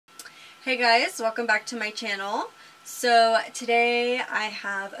Hey guys, welcome back to my channel. So today I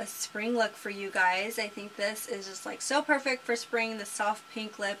have a spring look for you guys. I think this is just like so perfect for spring, the soft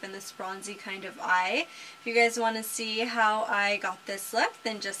pink lip and this bronzy kind of eye. If you guys want to see how I got this look,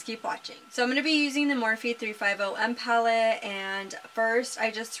 then just keep watching. So I'm going to be using the Morphe 350M palette, and first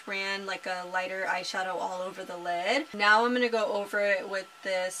I just ran like a lighter eyeshadow all over the lid. Now I'm going to go over it with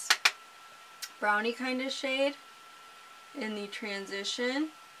this brownie kind of shade in the transition.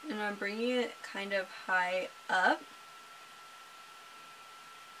 And I'm bringing it kind of high up.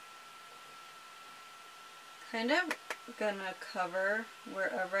 Kind of gonna cover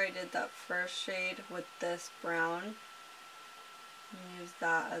wherever I did that first shade with this brown. And use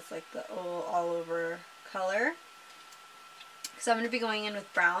that as like the all over color. Because I'm gonna be going in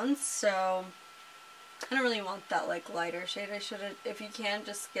with browns, so I don't really want that like lighter shade. I should have, if you can,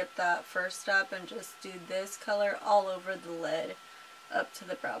 just skip that first step and just do this color all over the lid, up to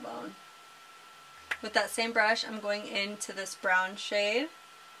the brow bone. With that same brush, I'm going into this brown shade,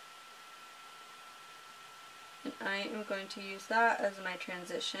 and I am going to use that as my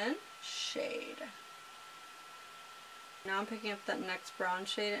transition shade. Now I'm picking up that next brown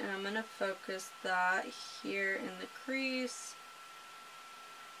shade, and I'm going to focus that here in the crease.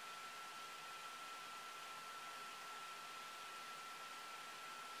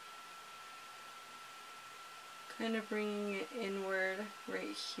 Kind of bringing it inward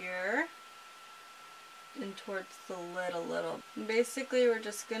right here and towards the lid a little. Basically, we're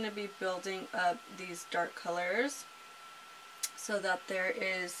just going to be building up these dark colors so that there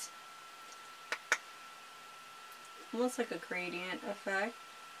is almost like a gradient effect.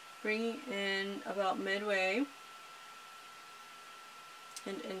 Bringing in about midway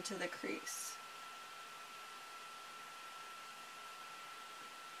and into the crease.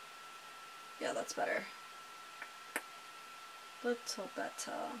 Yeah, that's better. Little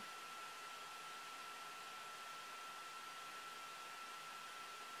better.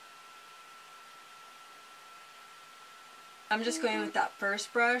 I'm just going with that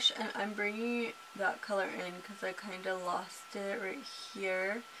first brush, and I'm bringing that color in because I kind of lost it right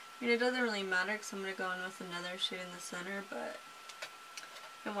here. I mean, it doesn't really matter because I'm going to go in with another shade in the center, but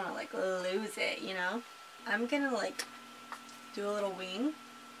I don't want to like lose it, you know? I'm going to like do a little wing.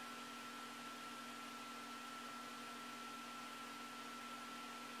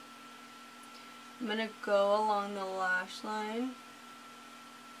 I'm going to go along the lash line.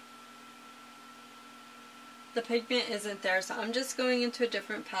 The pigment isn't there, so I'm just going into a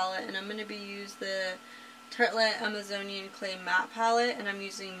different palette, and I'm going to be use the Tartelette Amazonian Clay Matte Palette, and I'm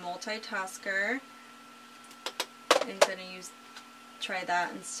using Multitasker. I'm going to try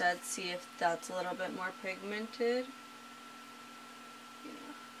that instead, see if that's a little bit more pigmented.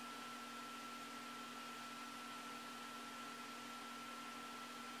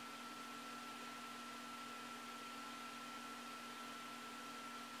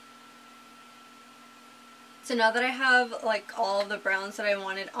 So now that I have like all of the browns that I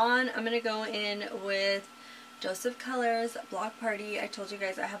wanted on, I'm going to go in with Joseph Colors Block Party. I told you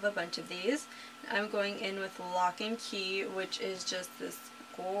guys I have a bunch of these. I'm going in with Lock and Key, which is just this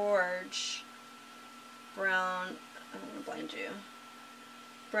gorge brown. I don't want to blind you.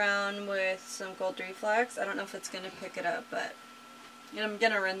 Brown with some gold reflex. I don't know if it's going to pick it up, but I'm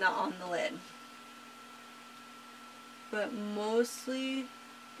going to run that on the lid. But mostly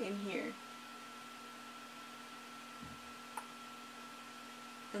in here.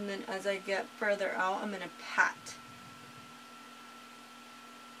 And then as I get further out, I'm going to pat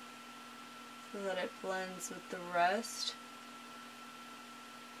so that it blends with the rest.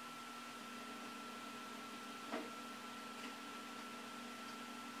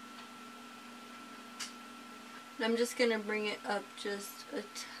 And I'm just going to bring it up just a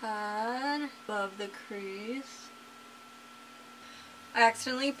tad above the crease. I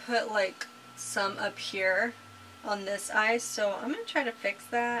accidentally put like some up here on this eye, so I'm going to try to fix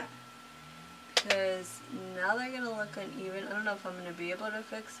that, because now they're going to look uneven. I don't know if I'm going to be able to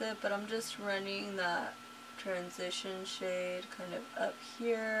fix it, but I'm just running that transition shade kind of up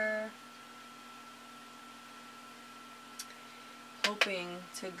here, hoping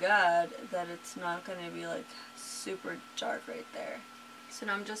to God that it's not going to be like super dark right there. So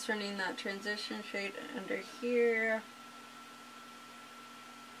now I'm just running that transition shade under here.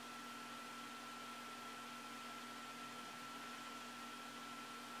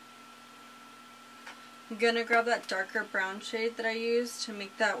 I'm going to grab that darker brown shade that I used to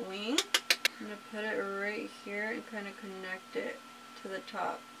make that wing. I'm going to put it right here and kind of connect it to the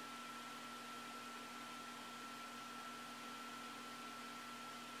top.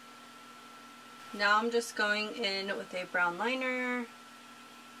 Now I'm just going in with a brown liner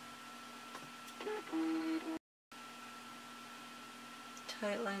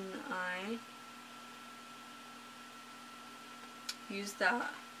tightline the eye. Use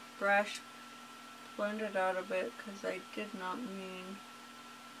that brush, blend it out a bit because I did not mean.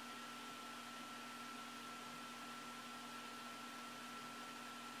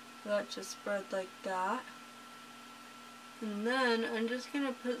 That just spread like that. And then I'm just going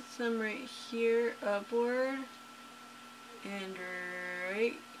to put some right here upward and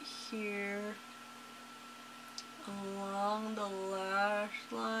right here along the lash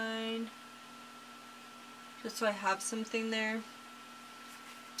line, just so I have something there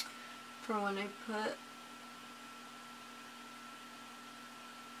for when I put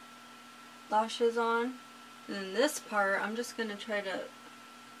lashes on. And then this part I'm just going to try to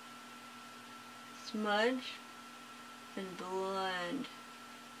smudge and blend.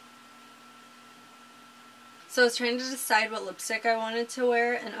 So I was trying to decide what lipstick I wanted to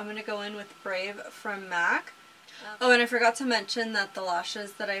wear, and I'm going to go in with Brave from MAC. Oh, and I forgot to mention that the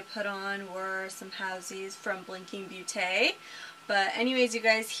lashes that I put on were some Halvies from Blinking Beaute. But anyways, you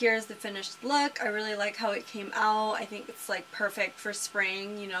guys, here's the finished look. I really like how it came out. I think it's like perfect for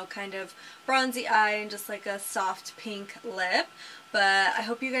spring, you know, kind of bronzy eye and just like a soft pink lip. But I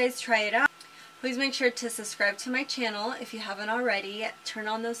hope you guys try it out. Please make sure to subscribe to my channel if you haven't already. Turn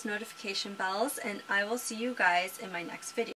on those notification bells, and I will see you guys in my next video.